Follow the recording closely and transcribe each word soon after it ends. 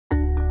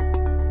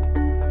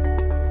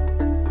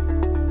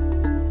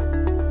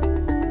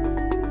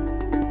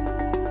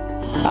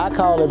I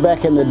call it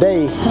back in the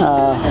day,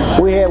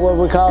 we had what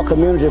we call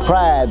community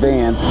pride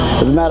then.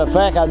 As a matter of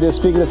fact, I was just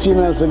speaking a few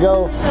minutes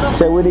ago,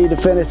 said we need to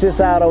finish this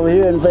out over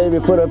here and maybe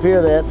put up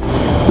here that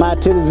my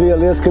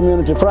Titusville is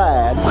community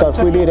pride, because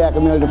we did have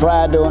community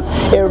pride doing.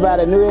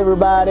 Everybody knew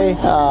everybody.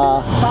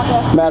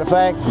 Matter of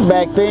fact,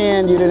 back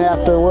then you didn't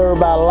have to worry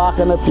about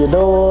locking up your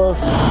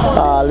doors,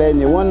 letting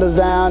your windows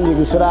down. You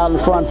could sit out on the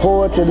front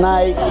porch at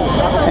night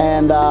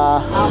and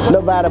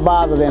nobody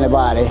bothered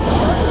anybody.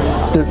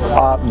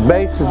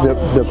 Basically,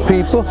 the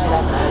people,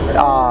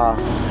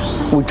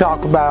 we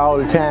talk about all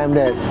the time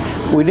that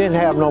we didn't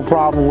have no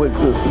problem with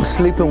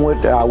sleeping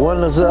with our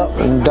windows up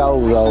and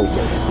doors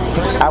open.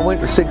 I went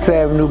to 6th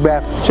Avenue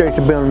Baptist Church,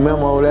 I've been a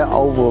member over there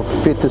over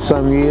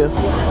 50-some years.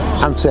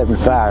 I'm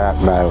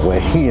 75, by the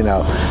way, you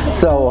know.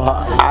 So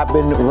I've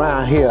been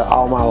around here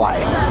all my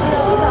life.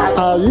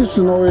 I used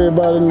to know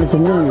everybody in the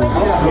community.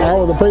 I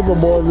was a paper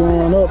boy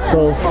growing up,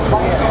 so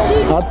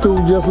I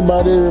threw just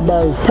about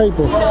everybody's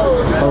paper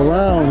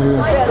around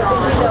here.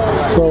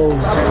 So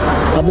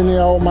I've been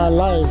here all my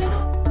life.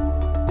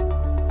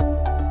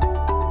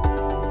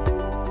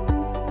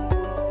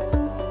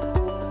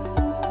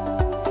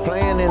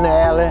 Playing in the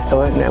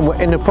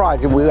alley, in the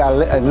project,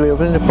 I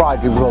lived in the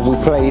project, but we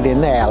played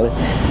in the alley.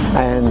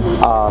 And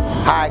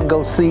hide and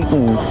go seek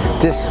and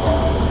just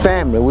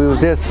family. We were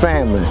just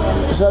family.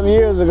 Some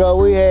years ago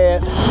we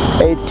had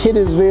a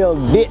Titusville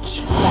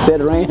ditch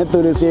that ran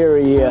through this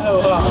area here.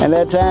 And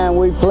that time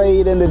we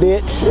played in the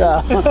ditch,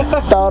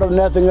 thought of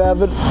nothing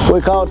of it.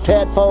 We caught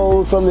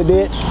tadpoles from the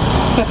ditch,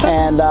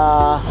 and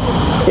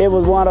it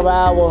was one of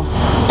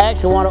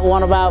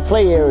our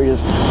play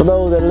areas for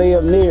those that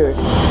live near it.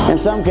 In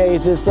some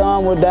cases,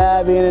 some would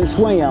dive in and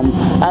swim.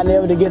 I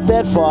never did get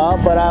that far,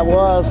 but I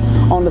was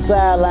on the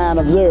sideline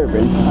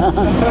observing.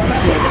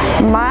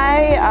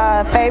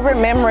 My favorite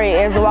memory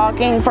is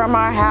walking from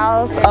our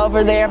house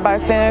over there by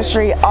Center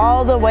Street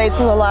all the way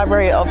to the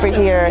library over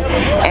here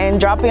and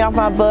dropping off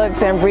my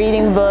books and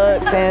reading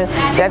books, and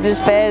that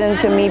just fed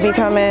into me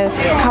becoming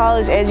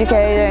college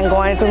educated and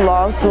going to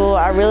law school.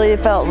 I really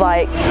felt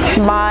like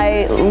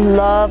my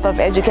love of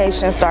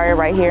education started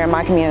right here in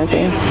my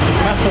community.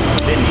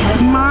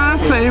 My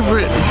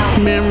favorite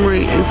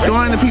memory is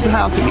going to people's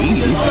house and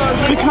eating,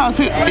 because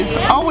it's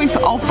always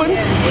open.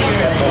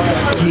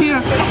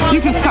 Here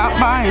you can stop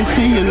by and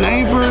see your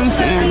neighbors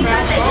and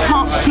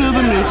talk to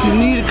them. If you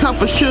need a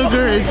cup of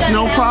sugar, it's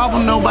no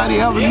problem. Nobody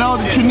ever know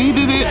that you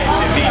needed it.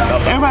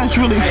 Everybody's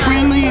really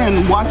friendly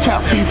and watch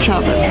out for each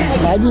other.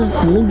 I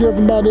just knew just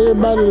about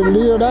everybody that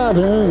lived out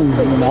here,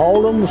 and all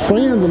of them was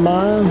friends of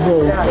mine.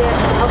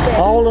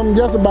 So all of them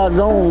just about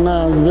gone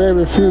now.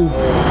 Very few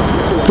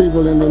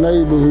people in the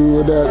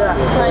neighborhood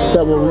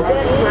that were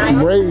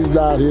raised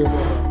out here.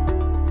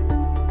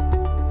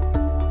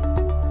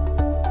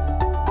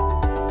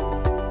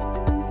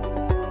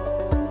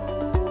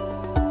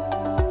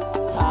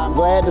 I'm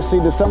glad to see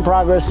that some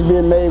progress is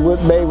being made with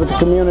the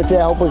community.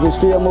 I hope we can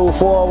still move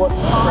forward.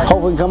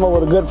 Hope we can come up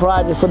with a good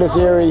project for this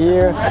area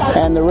here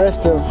and the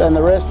rest of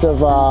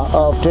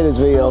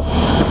Titusville.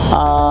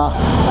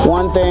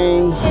 One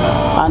thing,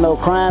 I know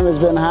crime has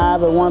been high,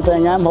 but one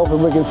thing I'm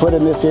hoping we can put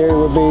in this area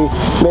would be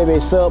maybe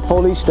a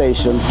sub-police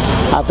station.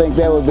 I think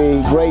that would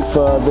be great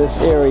for this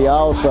area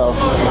also.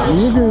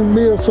 You can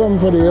build something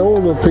for the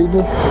older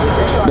people.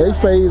 They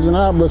phasing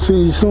out, but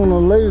see, sooner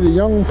or later the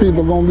young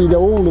people are going to be the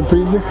older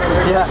people.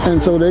 Yeah.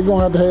 And so they're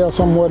going to have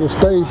somewhere to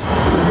stay.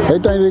 They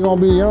think they're going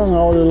to be young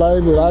all their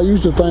life, but I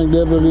used to think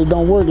that, but it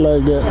don't work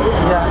like that.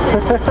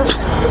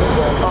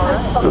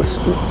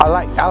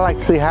 I like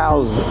to see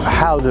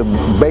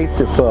housing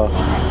basic for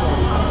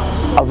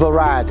a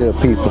variety of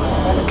people.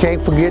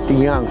 Can't forget the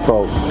young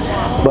folks,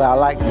 but I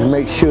like to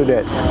make sure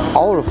that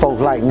older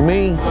folks like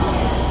me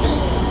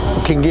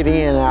can get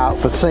in and out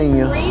for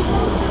senior,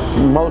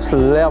 most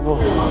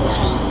level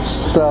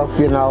stuff,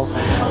 you know.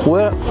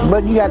 Well,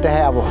 but you got to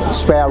have a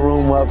spare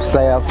room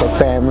upstairs for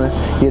family,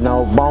 you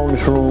know,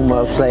 bonus room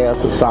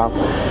upstairs or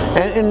something,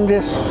 and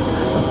just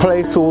a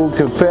place where we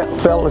can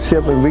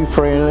fellowship and be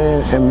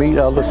friendly and meet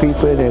other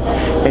people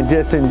and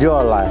just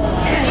enjoy life.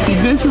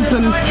 This is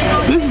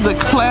a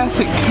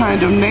classic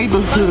kind of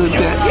neighborhood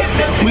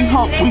that we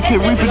hope we can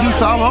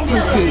reproduce all over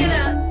the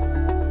city.